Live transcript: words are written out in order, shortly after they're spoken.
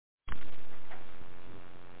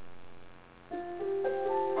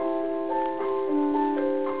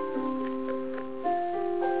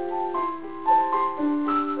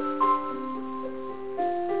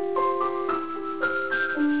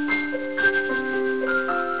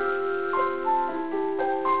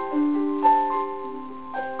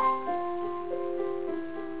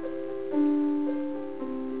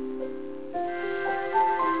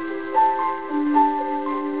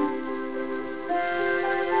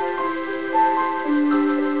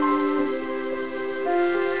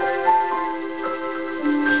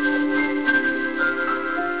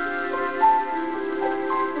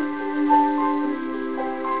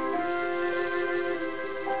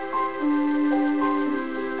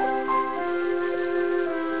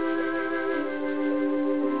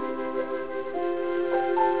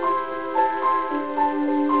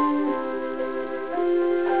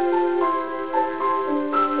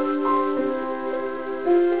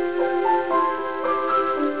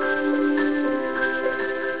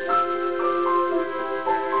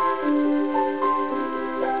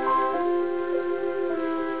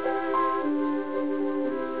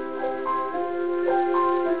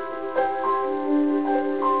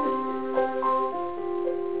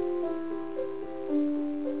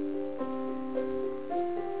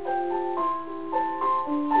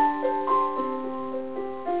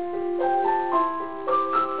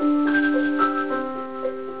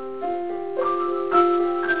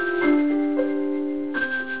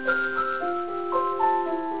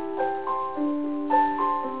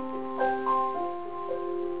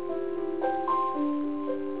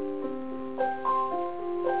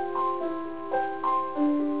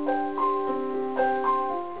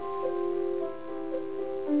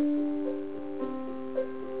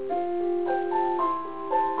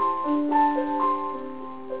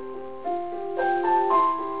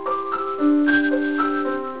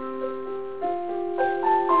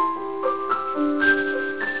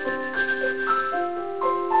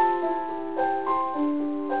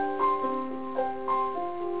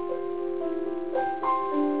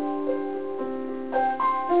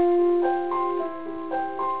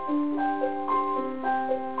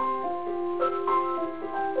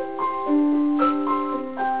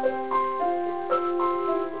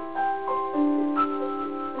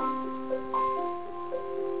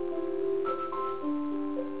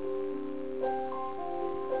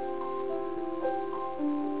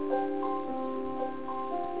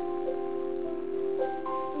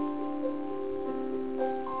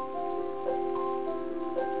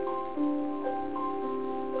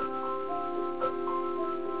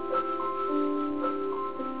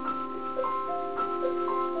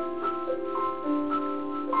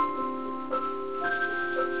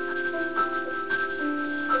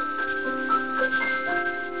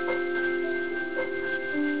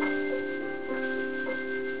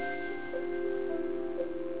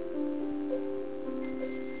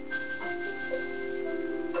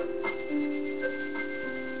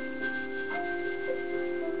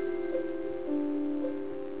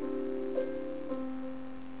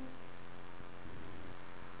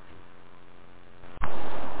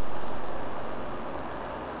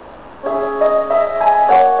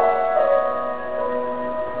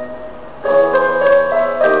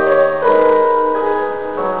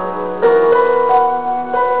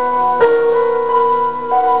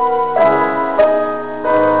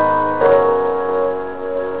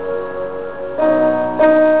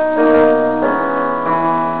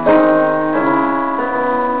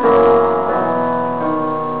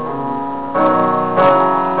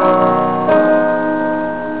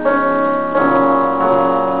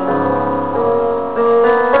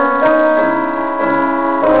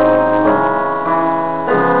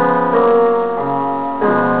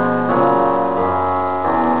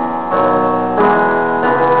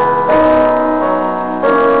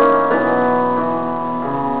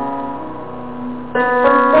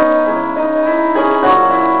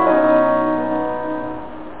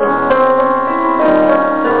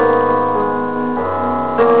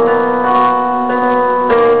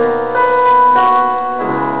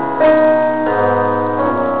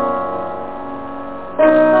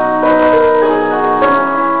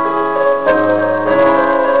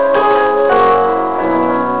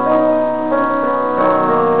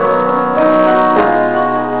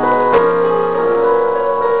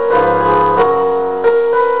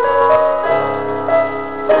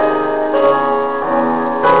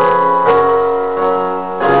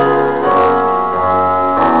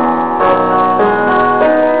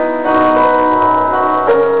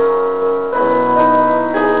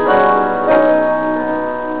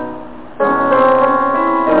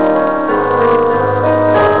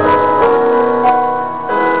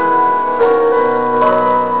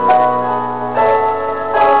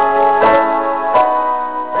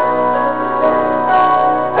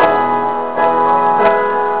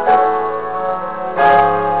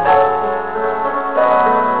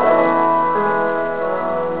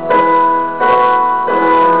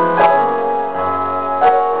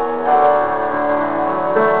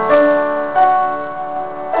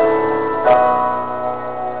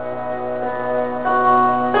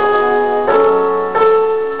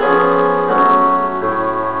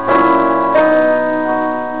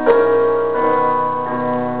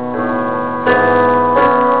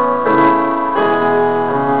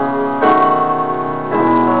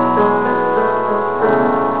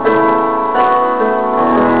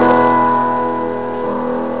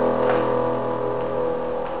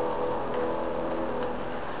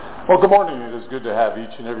Well, good morning. It is good to have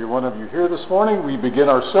each and every one of you here this morning. We begin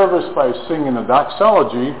our service by singing the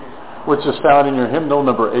doxology, which is found in your hymnal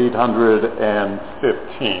number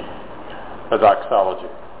 815, the doxology.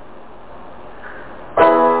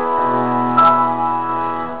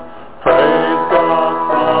 Praise God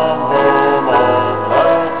from whom all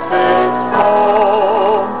blessings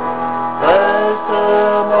flow. Praise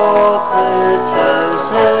Him, all creatures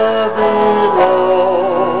here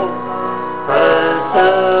below. Praise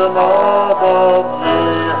Him above ye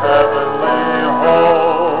heavenly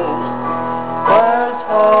hosts. Praise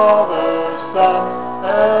Father, Son,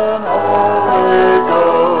 and Holy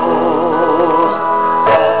Ghost.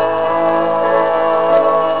 Amen.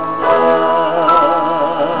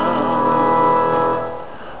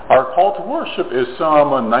 Our call to worship is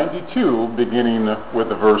Psalm 92, beginning with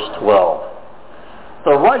verse 12.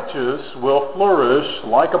 The righteous will flourish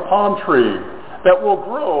like a palm tree that will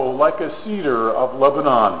grow like a cedar of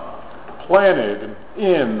Lebanon, planted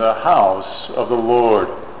in the house of the Lord.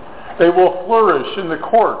 They will flourish in the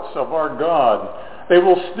courts of our God. They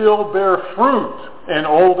will still bear fruit in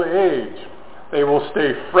old age. They will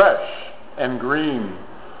stay fresh and green,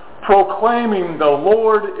 proclaiming the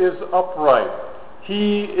Lord is upright.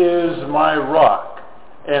 He is my rock,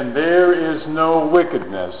 and there is no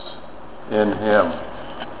wickedness in him.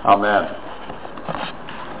 Amen.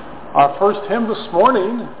 Our first hymn this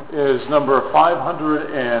morning is number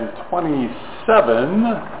 527.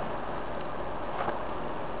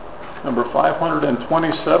 Number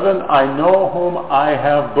 527, I know whom I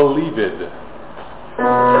have believed.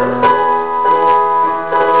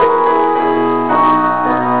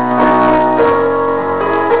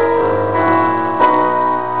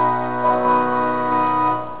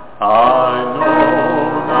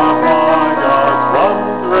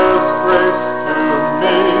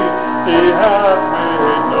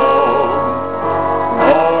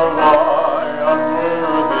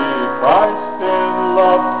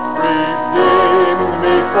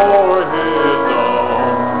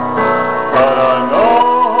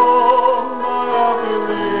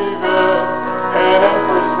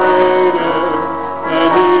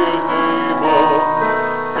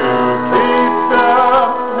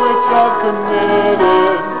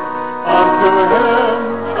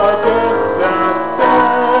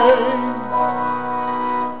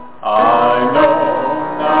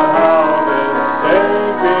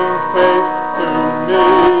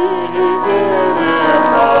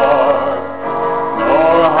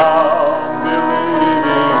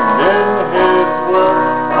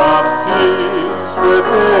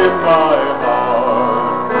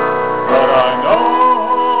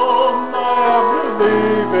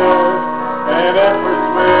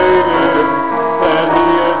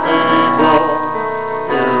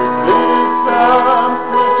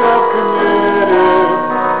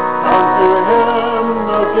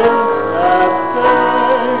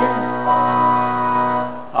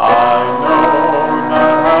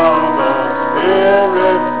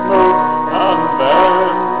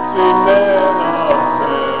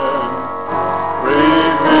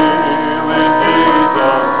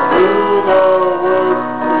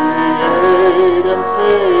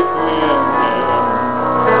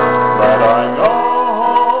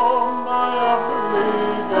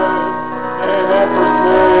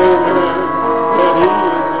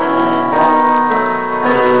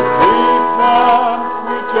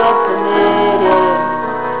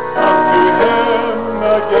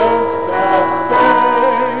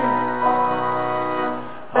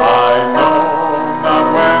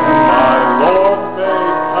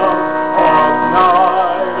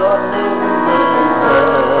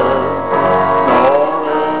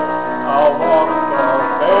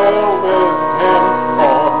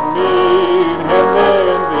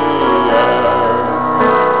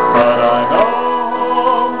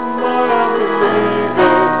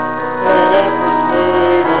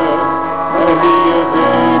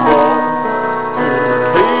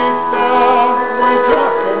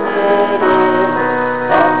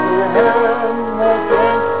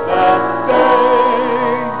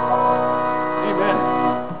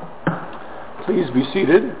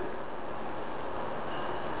 Seated.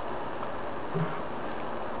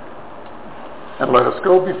 And let us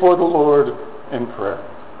go before the Lord in prayer.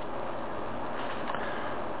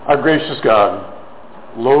 Our gracious God,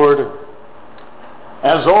 Lord,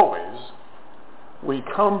 as always, we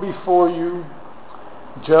come before you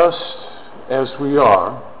just as we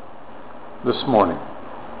are this morning.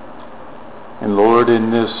 And Lord, in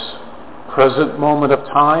this present moment of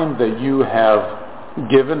time that you have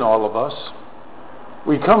given all of us,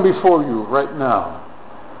 we come before you right now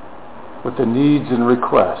with the needs and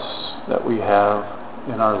requests that we have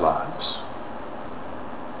in our lives.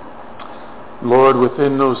 Lord,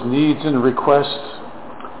 within those needs and requests,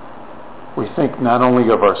 we think not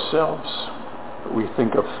only of ourselves, but we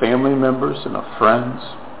think of family members and of friends,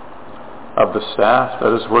 of the staff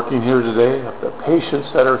that is working here today, of the patients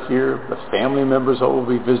that are here, the family members that will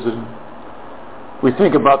be visiting. We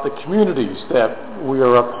think about the communities that we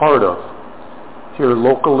are a part of here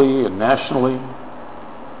locally and nationally.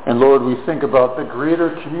 And Lord, we think about the greater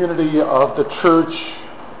community of the Church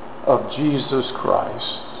of Jesus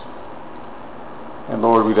Christ. And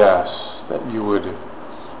Lord, we'd ask that you would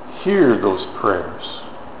hear those prayers.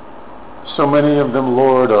 So many of them,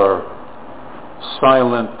 Lord, are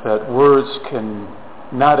silent that words can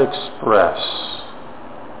not express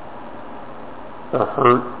the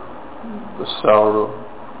hurt, the sorrow,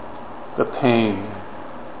 the pain,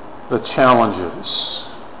 the challenges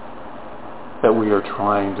that we are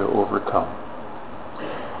trying to overcome.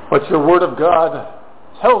 But your Word of God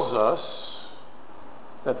tells us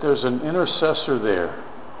that there's an intercessor there,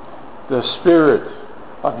 the Spirit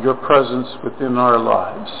of your presence within our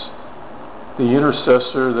lives, the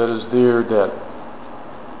intercessor that is there that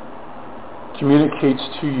communicates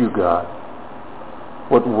to you, God,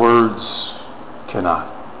 what words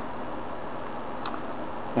cannot.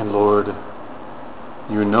 And Lord,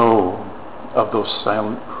 you know of those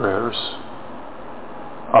silent prayers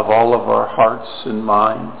of all of our hearts and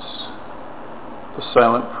minds, the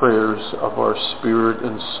silent prayers of our spirit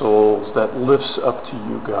and souls that lifts up to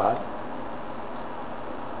you, God.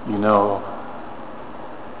 You know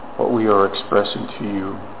what we are expressing to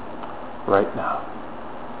you right now.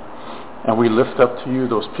 And we lift up to you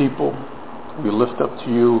those people. We lift up to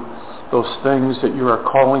you those things that you are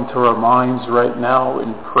calling to our minds right now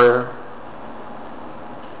in prayer.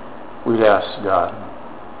 We'd ask, God,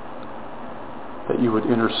 that you would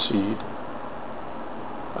intercede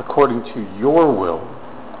according to your will,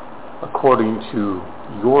 according to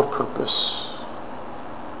your purpose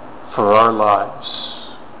for our lives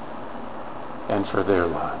and for their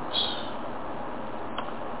lives.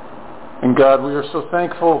 And God, we are so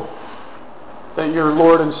thankful that your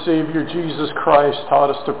Lord and Savior Jesus Christ taught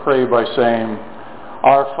us to pray by saying,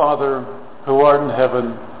 Our Father, who art in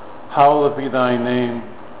heaven, hallowed be thy name.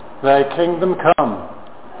 Thy kingdom come,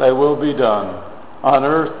 thy will be done, on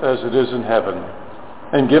earth as it is in heaven.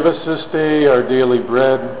 And give us this day our daily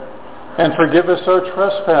bread, and forgive us our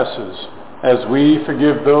trespasses, as we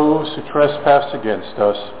forgive those who trespass against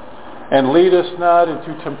us. And lead us not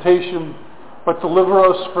into temptation, but deliver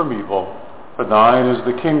us from evil. For thine is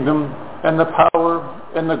the kingdom, and the power,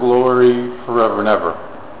 and the glory, forever and ever.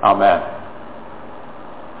 Amen.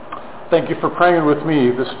 Thank you for praying with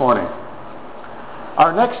me this morning.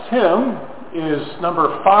 Our next hymn is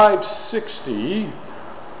number 560,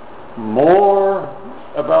 More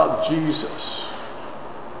About Jesus.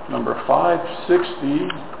 Number 560,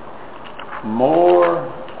 More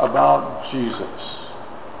About Jesus.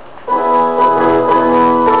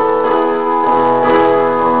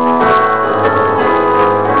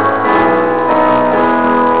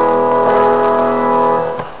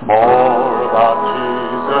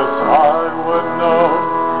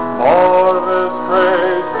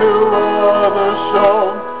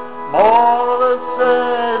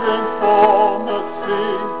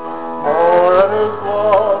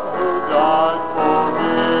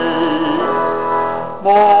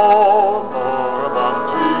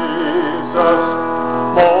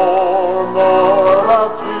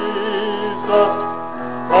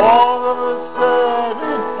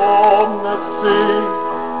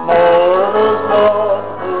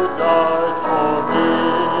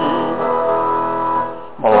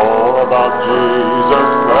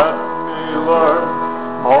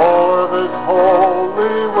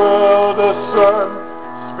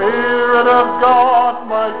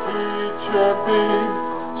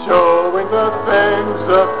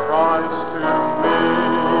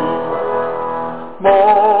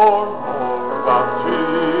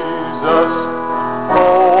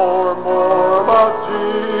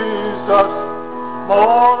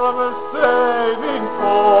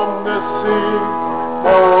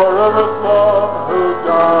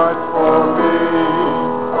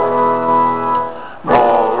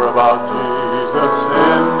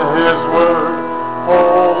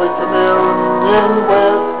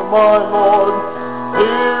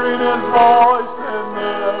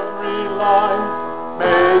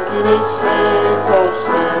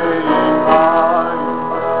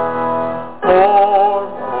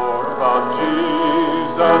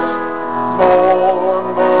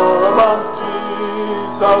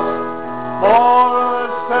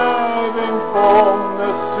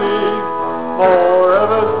 More of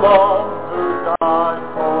his love who died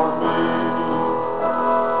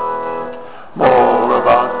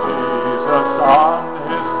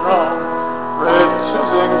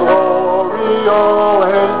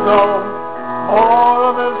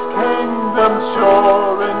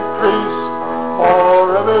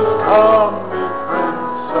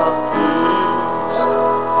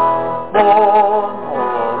More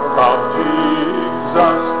about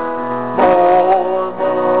Jesus. More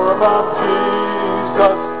about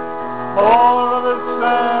Jesus. More of His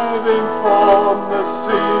saving from the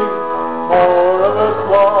sea. More of His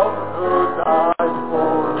love who died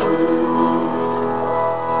for me.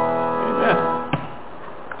 Amen.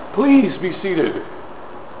 Please be seated.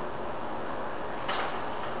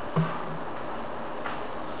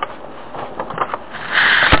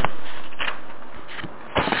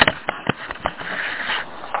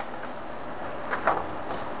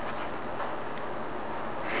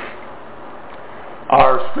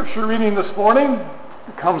 Our scripture reading this morning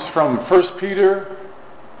comes from 1 Peter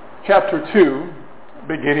chapter 2,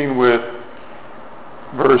 beginning with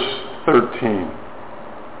verse 13.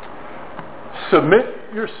 Submit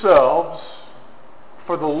yourselves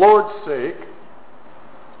for the Lord's sake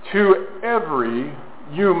to every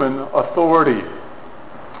human authority,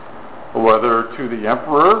 whether to the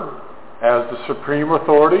emperor as the supreme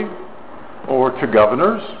authority or to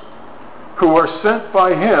governors who are sent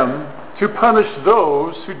by him to punish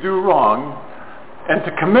those who do wrong and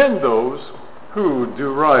to commend those who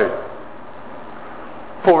do right.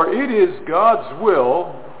 For it is God's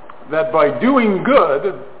will that by doing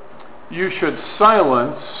good you should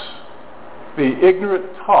silence the ignorant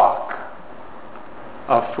talk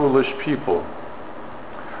of foolish people.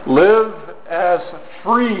 Live as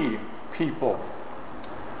free people.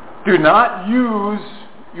 Do not use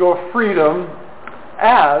your freedom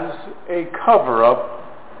as a cover-up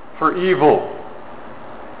for evil.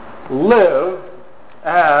 Live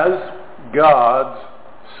as God's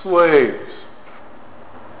slaves.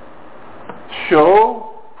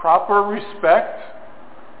 Show proper respect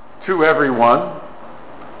to everyone.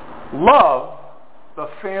 Love the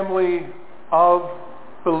family of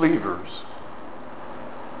believers.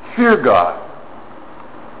 Fear God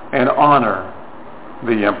and honor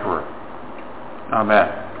the emperor. Amen.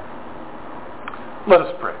 Let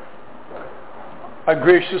us pray. Our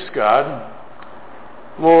gracious God,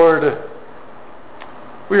 Lord,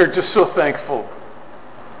 we are just so thankful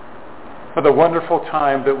for the wonderful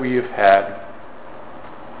time that we have had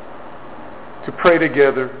to pray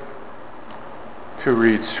together, to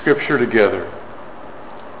read Scripture together,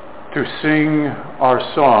 to sing our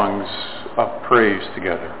songs of praise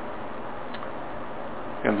together.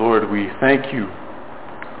 And Lord, we thank you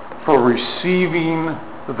for receiving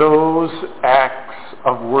those acts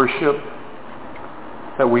of worship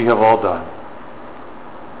that we have all done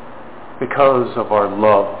because of our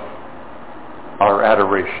love, our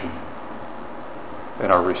adoration,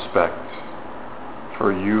 and our respect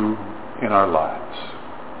for you in our lives.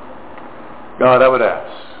 God, I would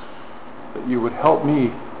ask that you would help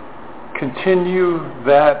me continue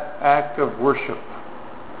that act of worship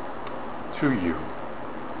to you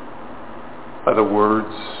by the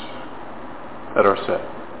words that are said.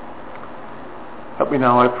 Help me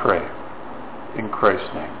now, I pray. In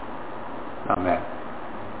Christ's name. Amen.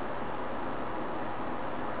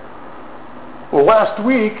 Well, last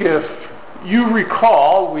week, if you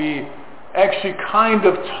recall, we actually kind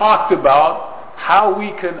of talked about how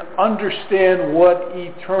we can understand what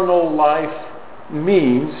eternal life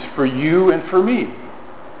means for you and for me.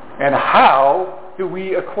 And how do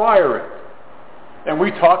we acquire it? And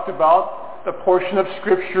we talked about the portion of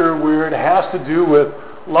Scripture where it has to do with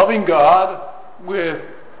loving God with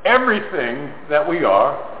everything that we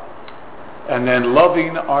are, and then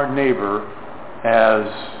loving our neighbor as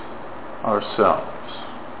ourselves.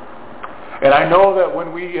 And I know that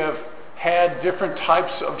when we have had different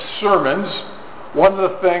types of sermons, one of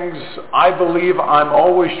the things I believe I'm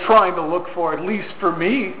always trying to look for, at least for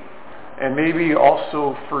me, and maybe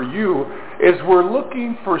also for you, is we're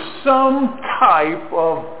looking for some type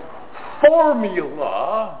of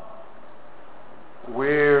formula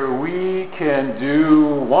where we can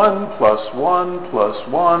do 1 + 1 +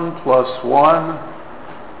 1 + 1,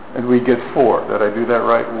 and we get 4. Did I do that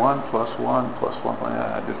right? 1 + 1 + 1.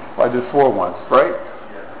 Yeah, I did 4 once, right?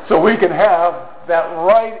 Yeah. So we can have that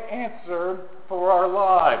right answer for our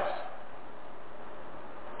lives.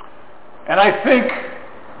 And I think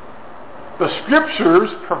the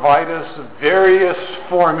Scriptures provide us various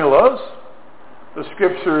formulas. The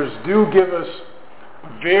Scriptures do give us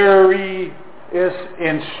various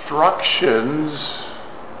instructions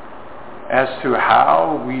as to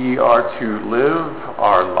how we are to live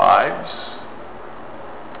our lives.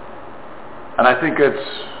 And I think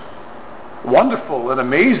it's wonderful and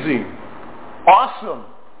amazing, awesome,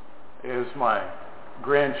 as my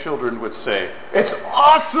grandchildren would say. It's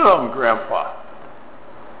awesome, Grandpa.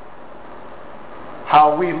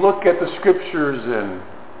 How we look at the Scriptures and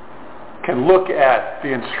can look at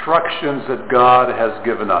the instructions that God has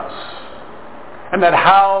given us. and that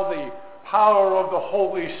how the power of the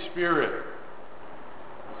Holy Spirit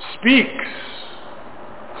speaks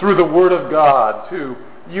through the Word of God to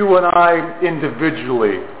you and I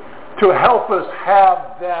individually to help us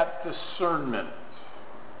have that discernment,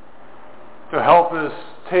 to help us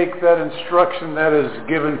take that instruction that is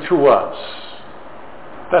given to us,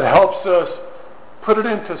 that helps us put it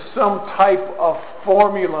into some type of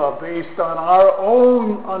formula based on our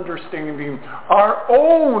own understanding, our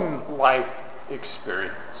own life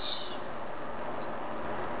experience.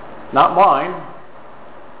 Not mine,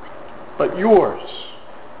 but yours.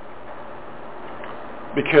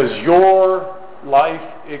 Because your life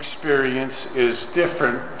experience is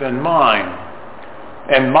different than mine.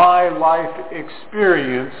 And my life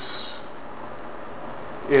experience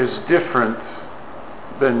is different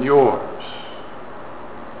than yours.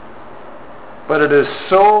 But it is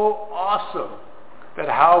so awesome that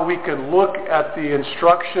how we can look at the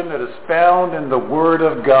instruction that is found in the Word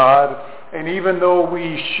of God, and even though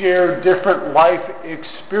we share different life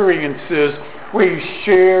experiences, we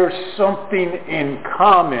share something in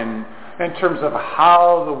common in terms of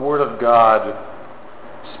how the Word of God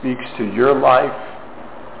speaks to your life,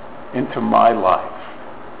 into my life,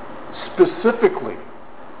 specifically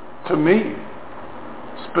to me,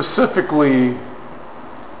 specifically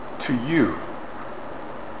to you.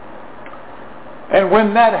 And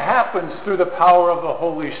when that happens through the power of the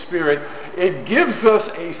Holy Spirit, it gives us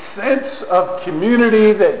a sense of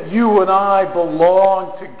community that you and I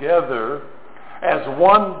belong together as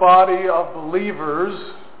one body of believers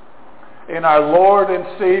in our Lord and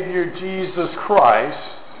Savior Jesus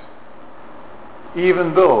Christ,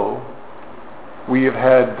 even though we have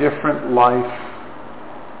had different life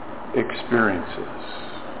experiences.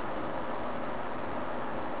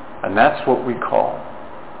 And that's what we call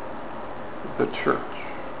the church.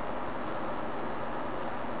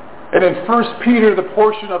 And in 1 Peter, the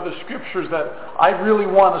portion of the scriptures that I really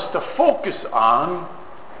want us to focus on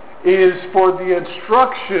is for the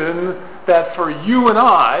instruction that for you and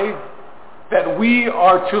I, that we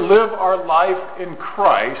are to live our life in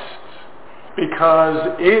Christ,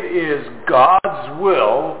 because it is God's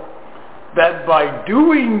will that by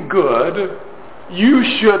doing good, you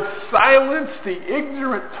should silence the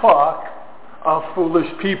ignorant talk of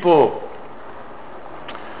foolish people.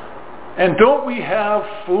 And don't we have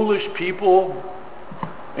foolish people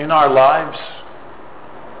in our lives?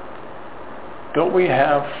 Don't we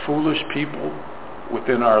have foolish people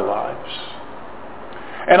within our lives?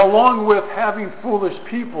 And along with having foolish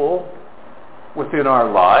people within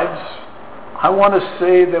our lives, I want to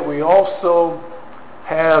say that we also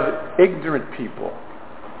have ignorant people.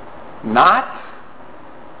 Not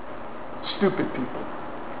stupid people,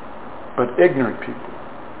 but ignorant people.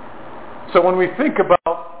 So when we think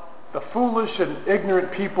about the foolish and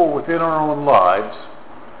ignorant people within our own lives,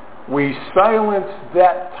 we silence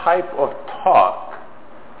that type of talk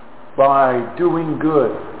by doing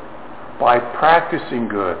good, by practicing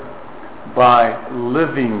good, by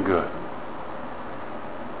living good.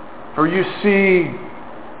 For you see,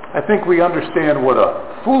 I think we understand what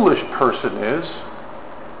a foolish person is,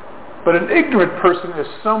 but an ignorant person is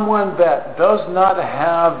someone that does not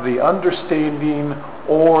have the understanding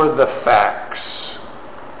or the facts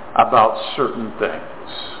about certain things.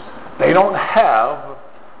 They don't have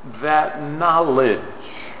that knowledge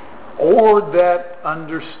or that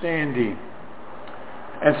understanding.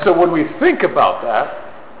 And so when we think about that,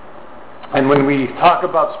 and when we talk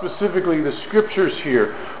about specifically the scriptures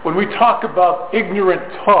here, when we talk about ignorant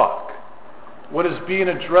talk, what is being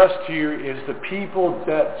addressed here is the people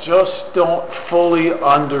that just don't fully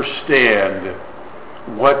understand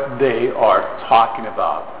what they are talking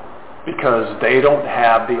about, because they don't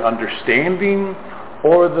have the understanding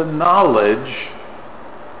or the knowledge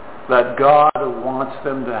that God wants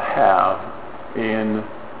them to have in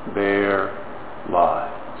their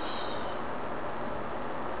lives.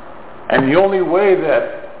 And the only way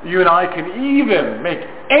that you and I can even make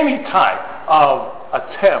any type of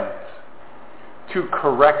attempt to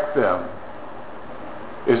correct them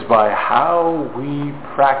is by how we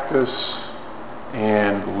practice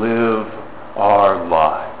and live our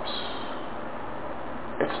lives.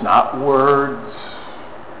 It's not words.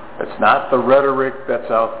 It's not the rhetoric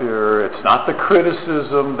that's out there. It's not the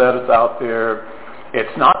criticism that is out there.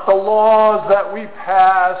 It's not the laws that we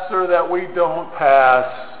pass or that we don't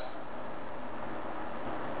pass.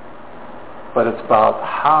 But it's about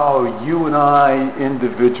how you and I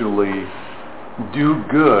individually do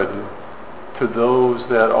good to those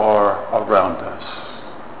that are around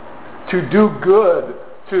us. To do good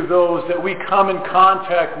to those that we come in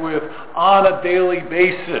contact with on a daily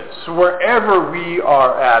basis, wherever we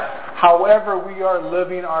are at. however we are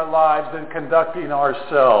living our lives and conducting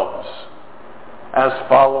ourselves as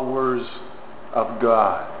followers of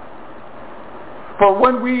God. For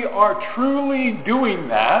when we are truly doing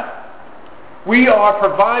that, we are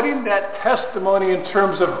providing that testimony in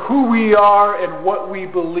terms of who we are and what we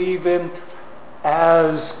believe in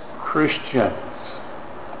as Christians.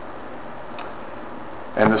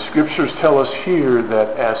 And the scriptures tell us here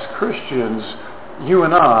that as Christians, you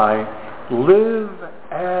and I live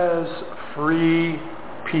as free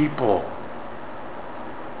people.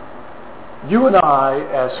 You and I,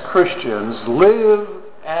 as Christians, live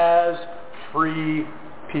as free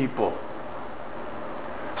people.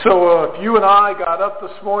 So if you and I got up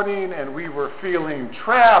this morning and we were feeling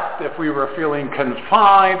trapped, if we were feeling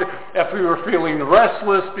confined, if we were feeling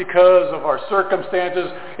restless because of our circumstances,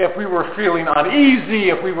 if we were feeling uneasy,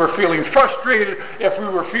 if we were feeling frustrated, if we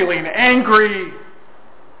were feeling angry,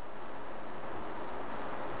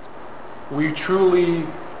 we truly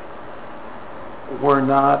were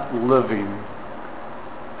not living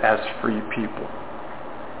as free people.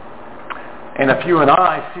 And if you and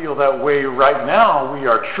I feel that way right now, we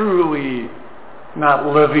are truly not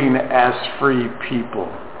living as free people.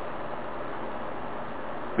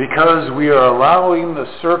 Because we are allowing the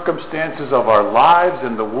circumstances of our lives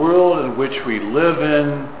and the world in which we live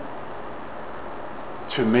in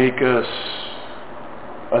to make us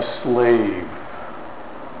a slave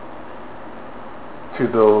to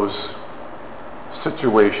those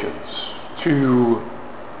situations, to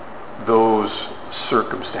those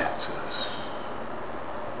circumstances.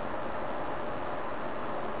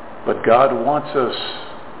 But God wants us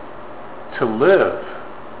to live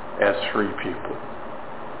as free people.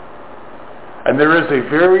 And there is a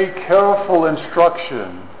very careful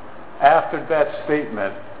instruction after that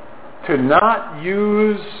statement to not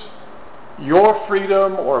use your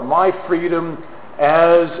freedom or my freedom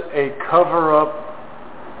as a cover-up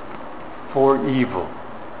for evil.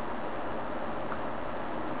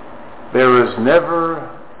 There is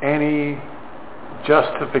never any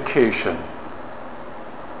justification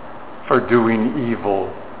for doing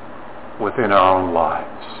evil within our own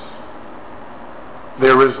lives.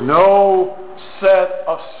 There is no set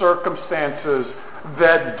of circumstances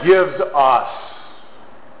that gives us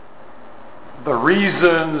the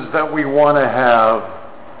reasons that we want to have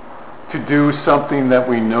to do something that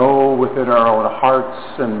we know within our own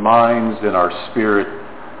hearts and minds and our spirit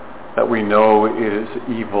that we know is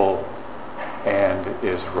evil and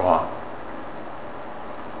is wrong.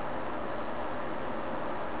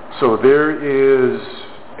 So there is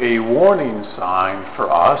a warning sign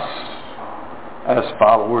for us as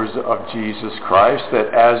followers of Jesus Christ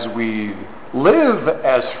that as we live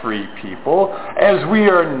as free people, as we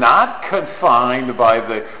are not confined by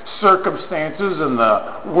the circumstances and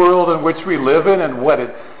the world in which we live in and what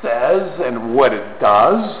it says and what it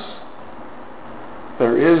does,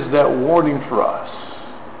 there is that warning for us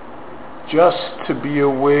just to be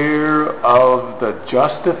aware of the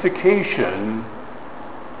justification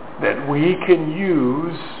that we can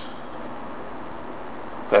use,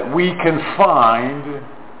 that we can find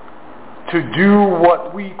to do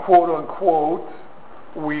what we, quote unquote,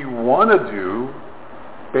 we want to do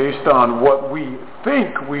based on what we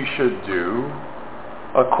think we should do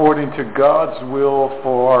according to God's will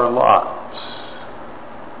for our lives.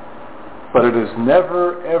 But it is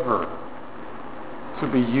never, ever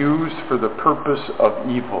to be used for the purpose of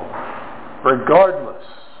evil, regardless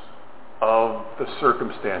of the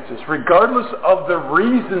circumstances, regardless of the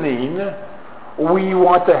reasoning we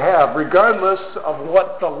want to have, regardless of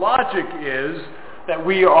what the logic is that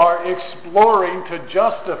we are exploring to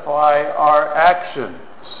justify our actions.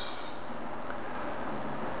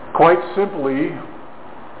 Quite simply,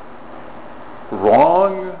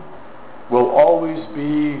 wrong will always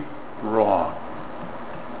be wrong.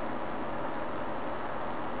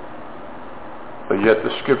 But yet the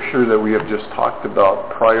scripture that we have just talked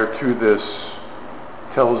about prior to this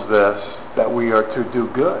tells us that we are to do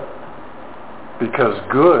good. Because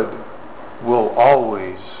good will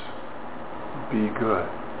always be good.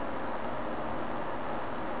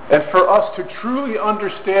 And for us to truly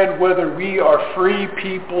understand whether we are free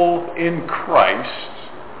people in Christ,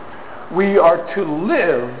 we are to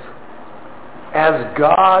live as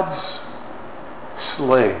God's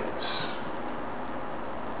slaves.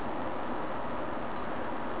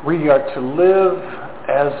 We are to live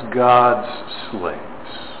as God's slaves.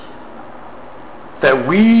 That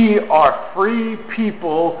we are free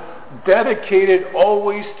people dedicated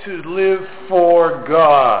always to live for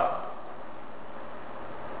God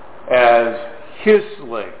as His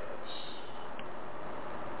slaves.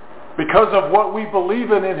 Because of what we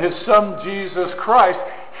believe in His Son Jesus Christ,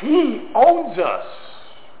 He owns us.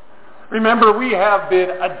 Remember, we have been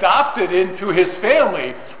adopted into His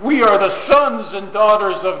family. We are the sons and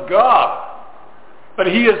daughters of God. But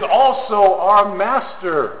He is also our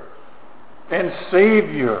Master and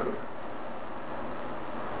Savior.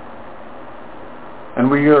 And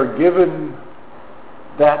we are given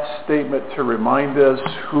that statement to remind us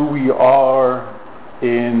who we are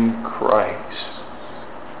in Christ.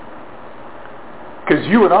 Because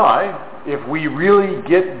you and I, if we really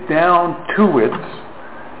get down to it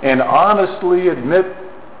and honestly admit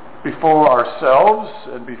before ourselves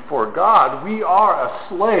and before God, we are a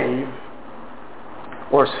slave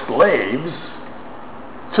or slaves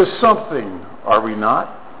to something, are we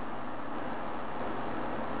not?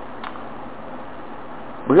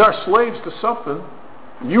 We are slaves to something.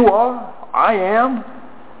 You are. I am.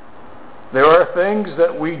 There are things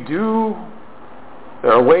that we do.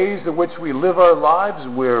 There are ways in which we live our lives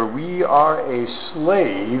where we are a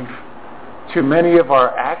slave to many of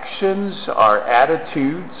our actions, our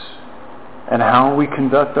attitudes, and how we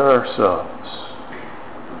conduct ourselves.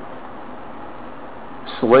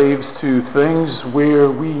 Slaves to things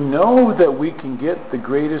where we know that we can get the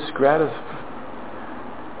greatest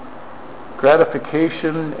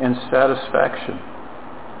gratification and satisfaction.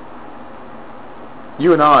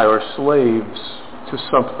 You and I are slaves to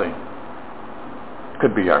something. It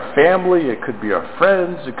could be our family, it could be our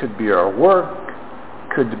friends, it could be our work, it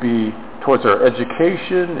could be towards our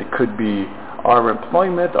education, it could be our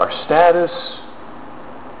employment, our status,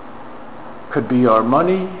 it could be our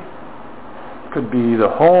money, it could be the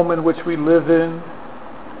home in which we live in.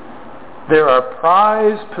 There are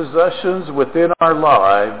prized possessions within our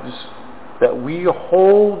lives that we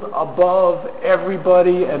hold above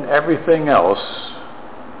everybody and everything else,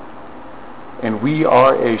 and we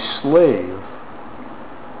are a slave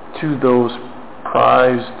to those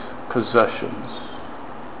prized possessions.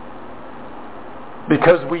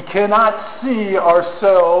 Because we cannot see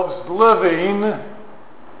ourselves living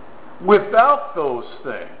without those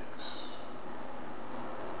things.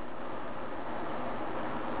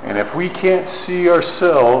 And if we can't see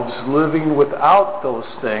ourselves living without those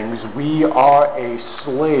things, we are a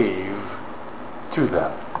slave to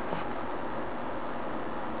them.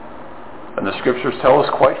 And the Scriptures tell us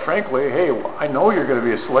quite frankly, hey, I know you're going to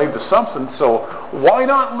be a slave to something, so why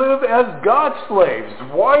not live as God's slaves?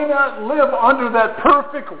 Why not live under that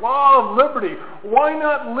perfect law of liberty? Why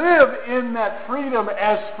not live in that freedom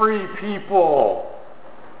as free people?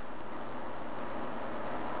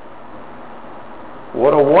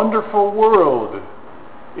 What a wonderful world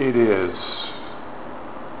it is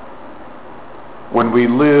when we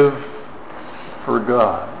live for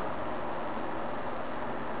God.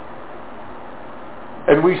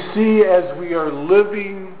 And we see as we are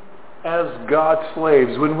living as God's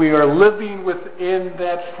slaves, when we are living within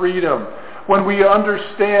that freedom, when we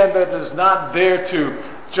understand that it is not there to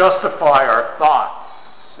justify our thoughts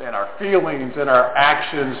and our feelings and our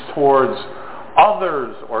actions towards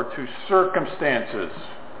others or to circumstances,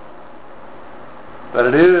 that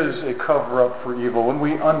it is a cover-up for evil. When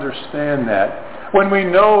we understand that, when we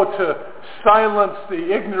know to silence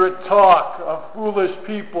the ignorant talk of foolish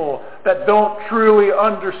people that don't truly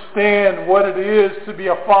understand what it is to be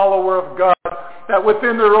a follower of God, that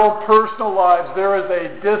within their own personal lives there is a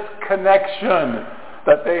disconnection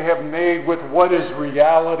that they have made with what is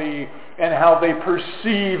reality and how they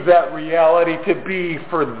perceive that reality to be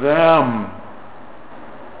for them.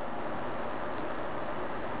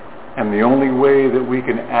 And the only way that we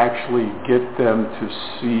can actually get them to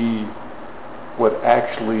see what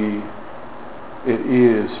actually it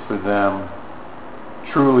is for them,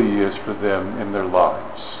 truly is for them in their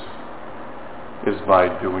lives, is by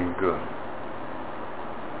doing good.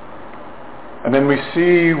 And then we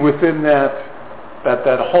see within that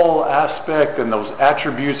whole aspect and those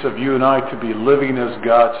attributes of you and I to be living as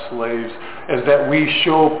God's slaves is that we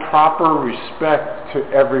show proper respect to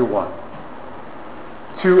everyone.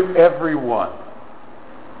 To everyone.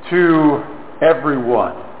 To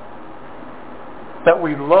everyone. That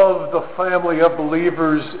we love the family of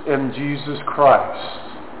believers in Jesus Christ.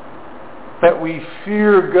 That we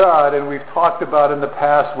fear God, and we've talked about in the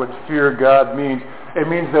past what fear God means. It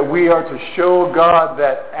means that we are to show God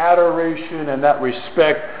that adoration and that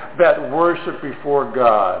respect, that worship before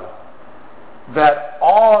God. That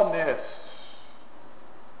awness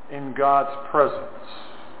in God's presence.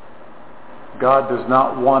 God does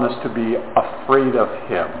not want us to be afraid of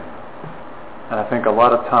Him. And I think a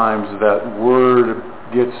lot of times that word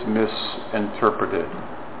gets misinterpreted.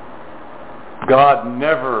 God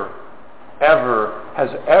never, ever, has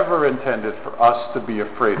ever intended for us to be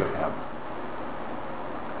afraid of Him.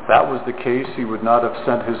 that was the case, he would not have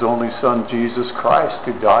sent his only Son, Jesus Christ,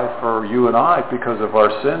 to die for you and I because of our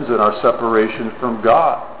sins and our separation from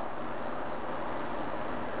God.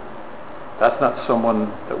 That's not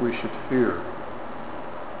someone that we should fear.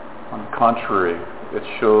 On the contrary,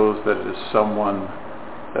 it shows that it is someone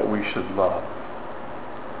that we should love.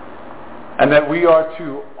 And that we are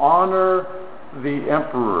to honor the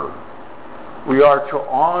emperor. We are to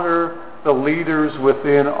honor the leaders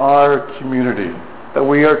within our community. That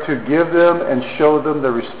we are to give them and show them the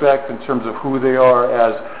respect in terms of who they are,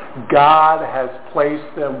 as God has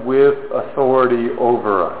placed them with authority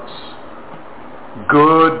over us.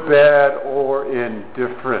 Good, bad, or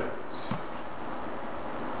indifferent.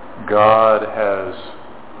 God has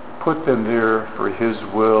put them there for His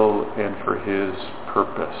will and for His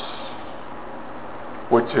purpose,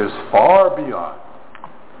 which is far beyond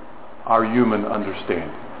our human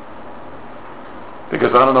understanding.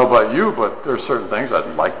 Because I don't know about you, but there are certain things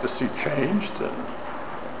I'd like to see changed, and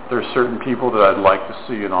there are certain people that I'd like to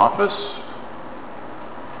see in office.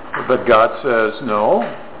 But God says, no,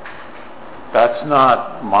 that's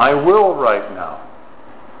not my will right now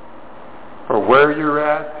for where you're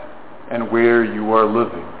at and where you are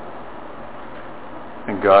living.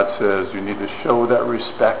 And God says you need to show that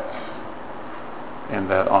respect and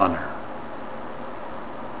that honor.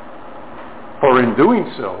 For in doing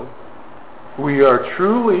so, we are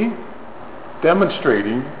truly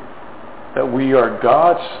demonstrating that we are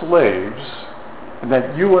God's slaves and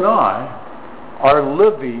that you and I are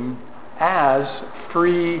living as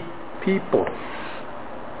free people.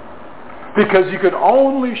 Because you can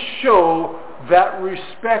only show that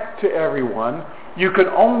respect to everyone. You can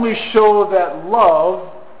only show that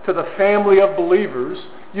love to the family of believers.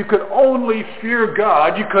 You can only fear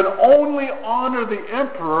God. You can only honor the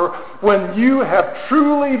emperor when you have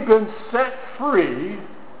truly been set free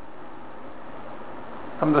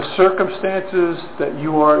from the circumstances that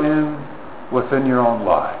you are in within your own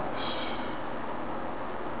lives.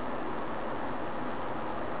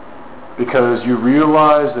 Because you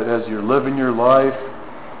realize that as you're living your life,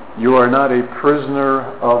 you are not a prisoner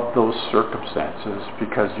of those circumstances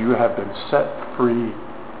because you have been set free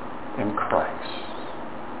in Christ.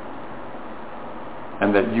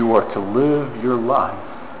 And that you are to live your life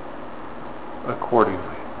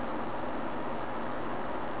accordingly.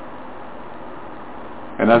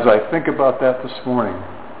 And as I think about that this morning,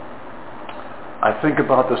 I think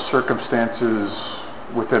about the circumstances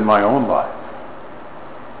within my own life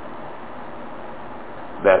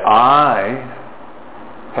that I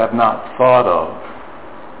have not thought of,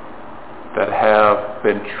 that have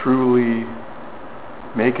been truly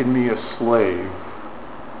making me a slave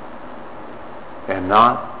and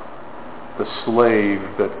not the slave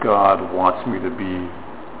that God wants me to be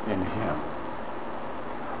in Him.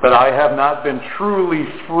 That I have not been truly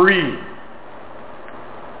free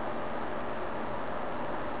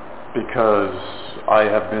because I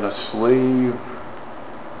have been a slave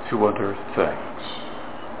to other things.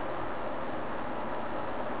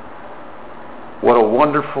 What a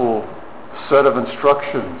wonderful set of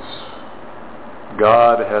instructions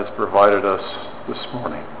God has provided us this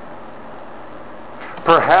morning.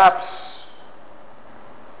 Perhaps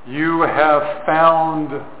you have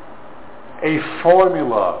found a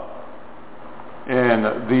formula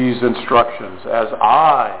in these instructions, as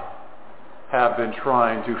I have been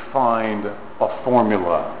trying to find a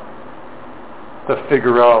formula to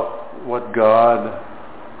figure out what God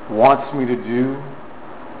wants me to do,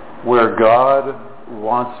 where God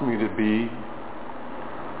wants me to be,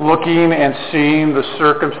 looking and seeing the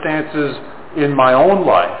circumstances in my own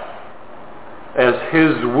life as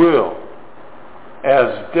His will,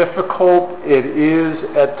 as difficult it is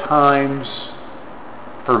at times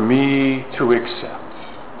for me to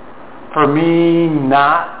accept, for me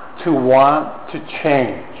not to want to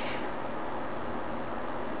change,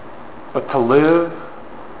 but to live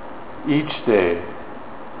each day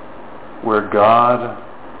where God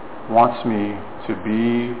wants me to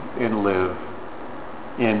be and live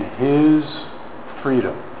in His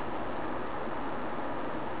freedom.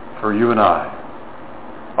 For you and I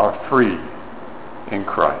are free in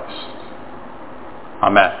Christ.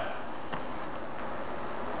 Amen.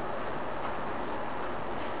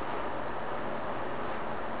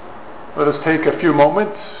 Let us take a few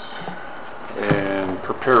moments and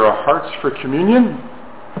prepare our hearts for communion.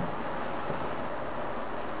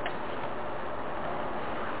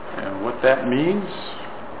 And what that means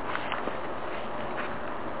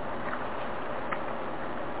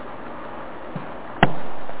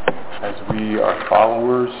as we are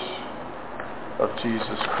followers of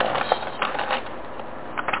Jesus Christ.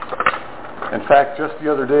 In fact, just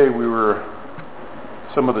the other day we were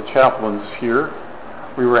some of the chaplains here,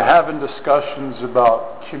 we were having discussions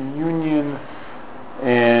about communion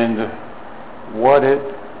and what it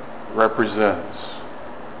represents.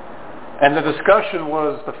 And the discussion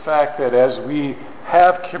was the fact that as we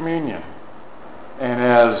have communion, and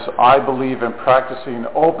as I believe in practicing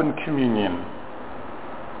open communion,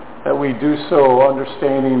 that we do so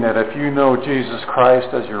understanding that if you know Jesus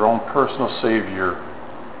Christ as your own personal Savior,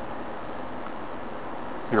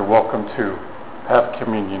 you're welcome to have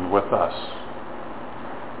communion with us.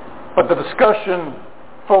 But the discussion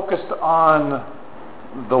focused on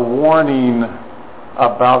the warning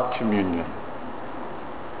about communion.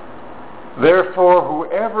 Therefore,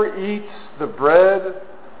 whoever eats the bread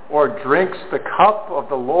or drinks the cup of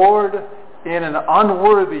the Lord in an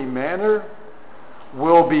unworthy manner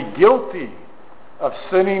will be guilty of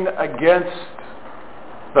sinning against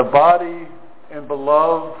the body and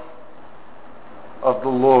blood of the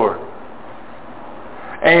Lord.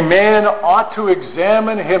 A man ought to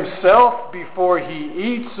examine himself before he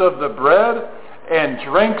eats of the bread and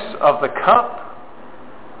drinks of the cup.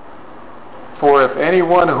 For if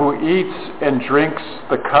anyone who eats and drinks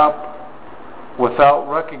the cup without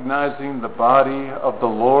recognizing the body of the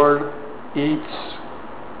Lord eats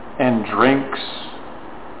and drinks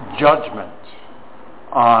judgment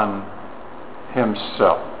on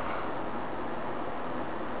himself.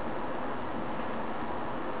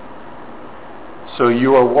 So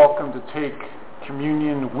you are welcome to take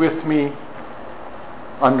communion with me,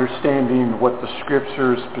 understanding what the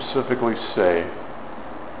Scriptures specifically say,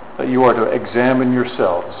 that you are to examine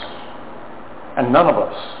yourselves. And none of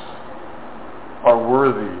us are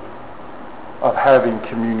worthy of having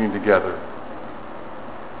communion together,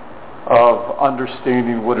 of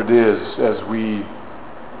understanding what it is as we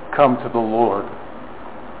come to the Lord.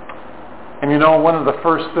 And you know, one of the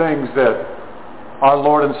first things that our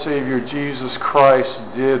Lord and Savior Jesus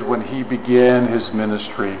Christ did when he began his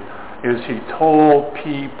ministry is he told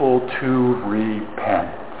people to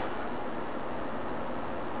repent.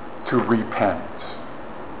 To repent.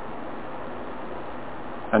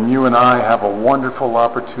 And you and I have a wonderful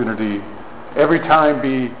opportunity every time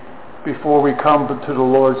before we come to the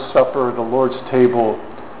Lord's Supper, the Lord's table,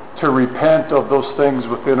 to repent of those things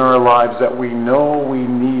within our lives that we know we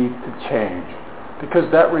need to change. Because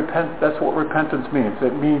that's what repentance means.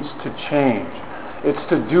 It means to change. It's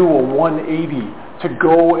to do a 180, to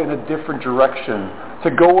go in a different direction,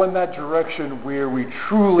 to go in that direction where we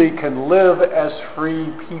truly can live as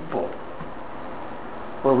free people,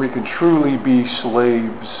 where we can truly be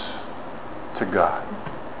slaves to God.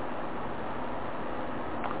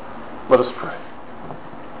 Let us pray.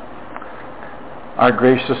 Our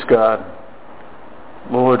gracious God,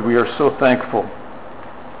 Lord, we are so thankful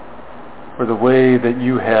for the way that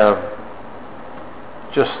you have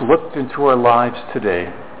just looked into our lives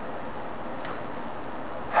today,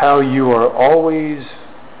 how you are always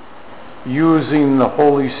using the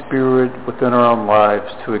Holy Spirit within our own lives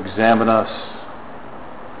to examine us,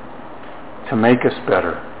 to make us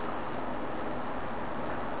better,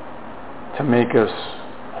 to make us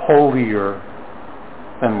holier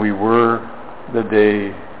than we were the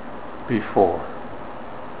day before.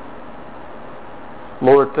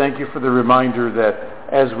 Lord, thank you for the reminder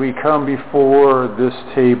that as we come before this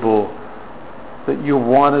table, that you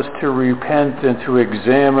want us to repent and to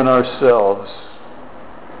examine ourselves,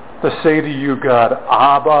 to say to you, God,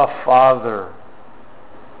 Abba, Father,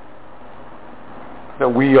 that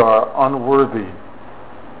we are unworthy.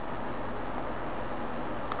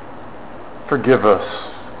 Forgive us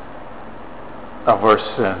of our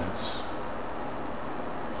sins.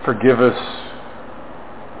 Forgive us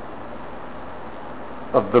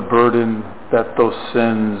of the burden that those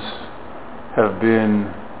sins have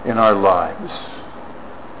been in our lives,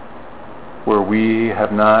 where we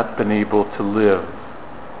have not been able to live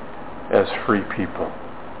as free people.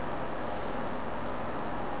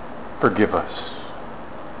 Forgive us.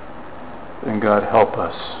 And God, help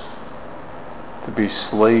us to be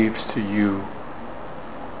slaves to you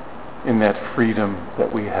in that freedom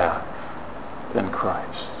that we have in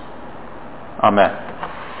Christ. Amen.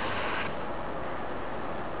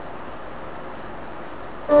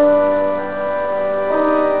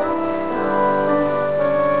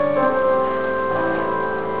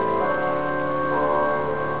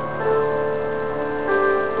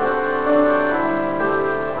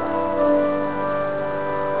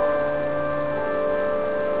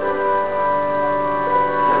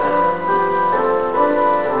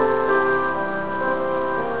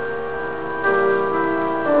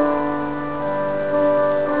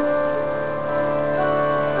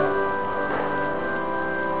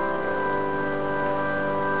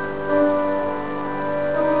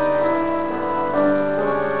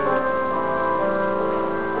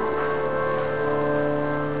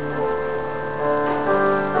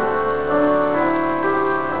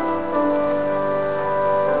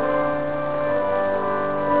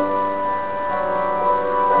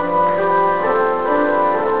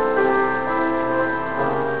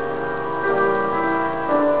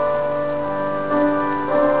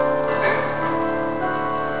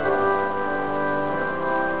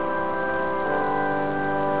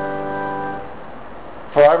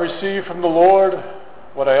 received from the Lord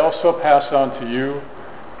what I also pass on to you.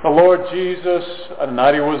 The Lord Jesus, on the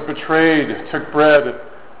night he was betrayed, took bread,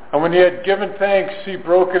 and when he had given thanks, he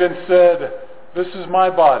broke it and said, "This is my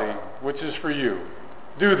body, which is for you.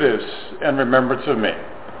 Do this in remembrance of me."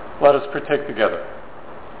 Let us partake together.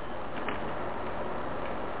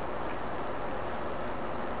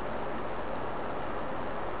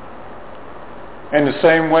 In the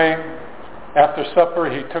same way, after supper,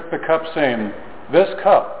 he took the cup, saying, "This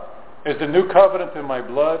cup is the new covenant in my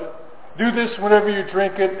blood. Do this whenever you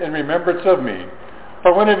drink it in remembrance of me.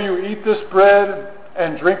 For whenever you eat this bread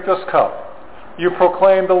and drink this cup, you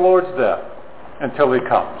proclaim the Lord's death until he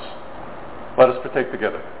comes." Let us partake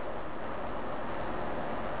together.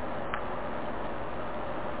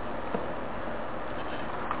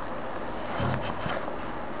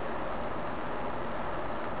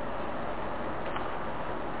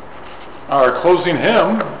 Our closing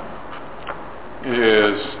hymn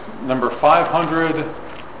is number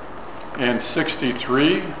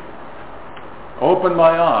 563, "Open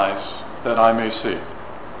My Eyes That I May See."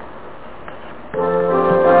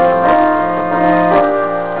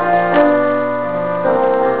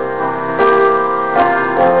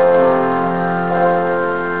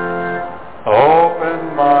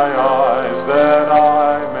 Open my eyes that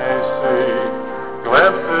I may see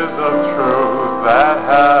glimpses of truth that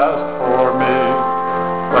has for me.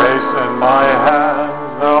 Place in my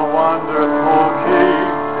hands the wonderful key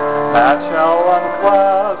that shall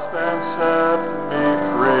unclasp and set me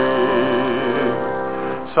free.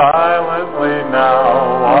 Silently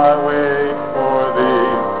now I wait for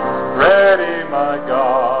thee. Ready, my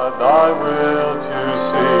God, thy will to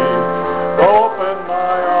see. Open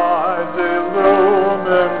my eyes,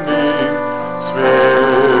 illumine me,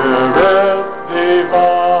 Spirit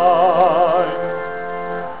divine.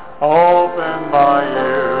 Open my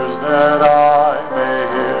ears that I may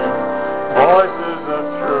hear voices of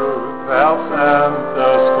truth thou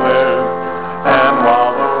sendest clear. And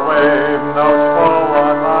while the wave notes fall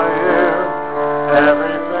on my ear,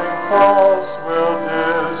 everything false will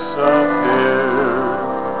disappear.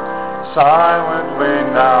 Silently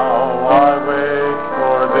now I wait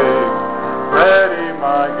for thee. Ready,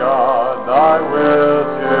 my God, thy will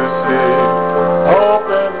to see.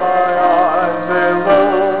 Open my eyes,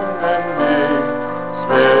 illumine me,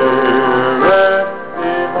 Spirit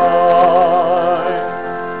divine.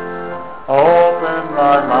 Open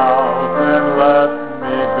my mouth and let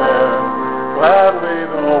me bear gladly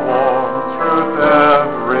the warm truth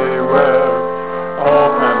everywhere.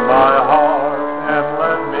 Open my heart and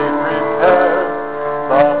let me prepare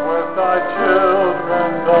love with thy children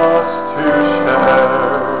thus to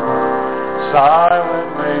share.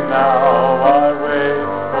 Silently now I wait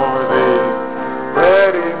for thee.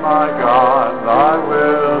 Ready, my God, thy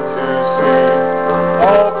will to see.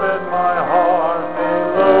 Open my heart,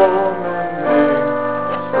 illumine me,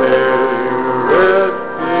 Spirit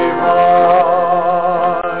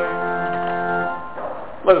divine.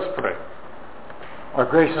 Let us pray. Our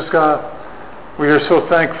gracious God, we are so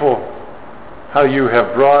thankful how you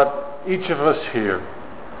have brought each of us here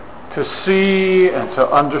to see and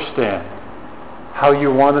to understand how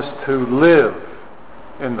you want us to live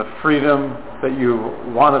in the freedom that you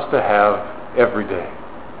want us to have every day,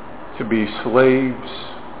 to be slaves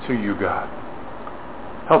to you, God.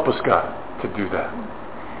 Help us, God, to do that.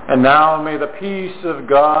 And now may the peace of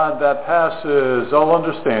God that passes all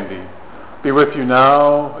understanding be with you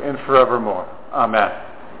now and forevermore. Amen.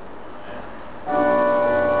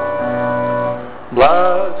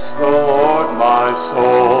 Bless the Lord, my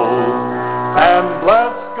soul, and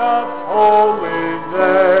bless God's holy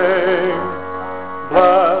name.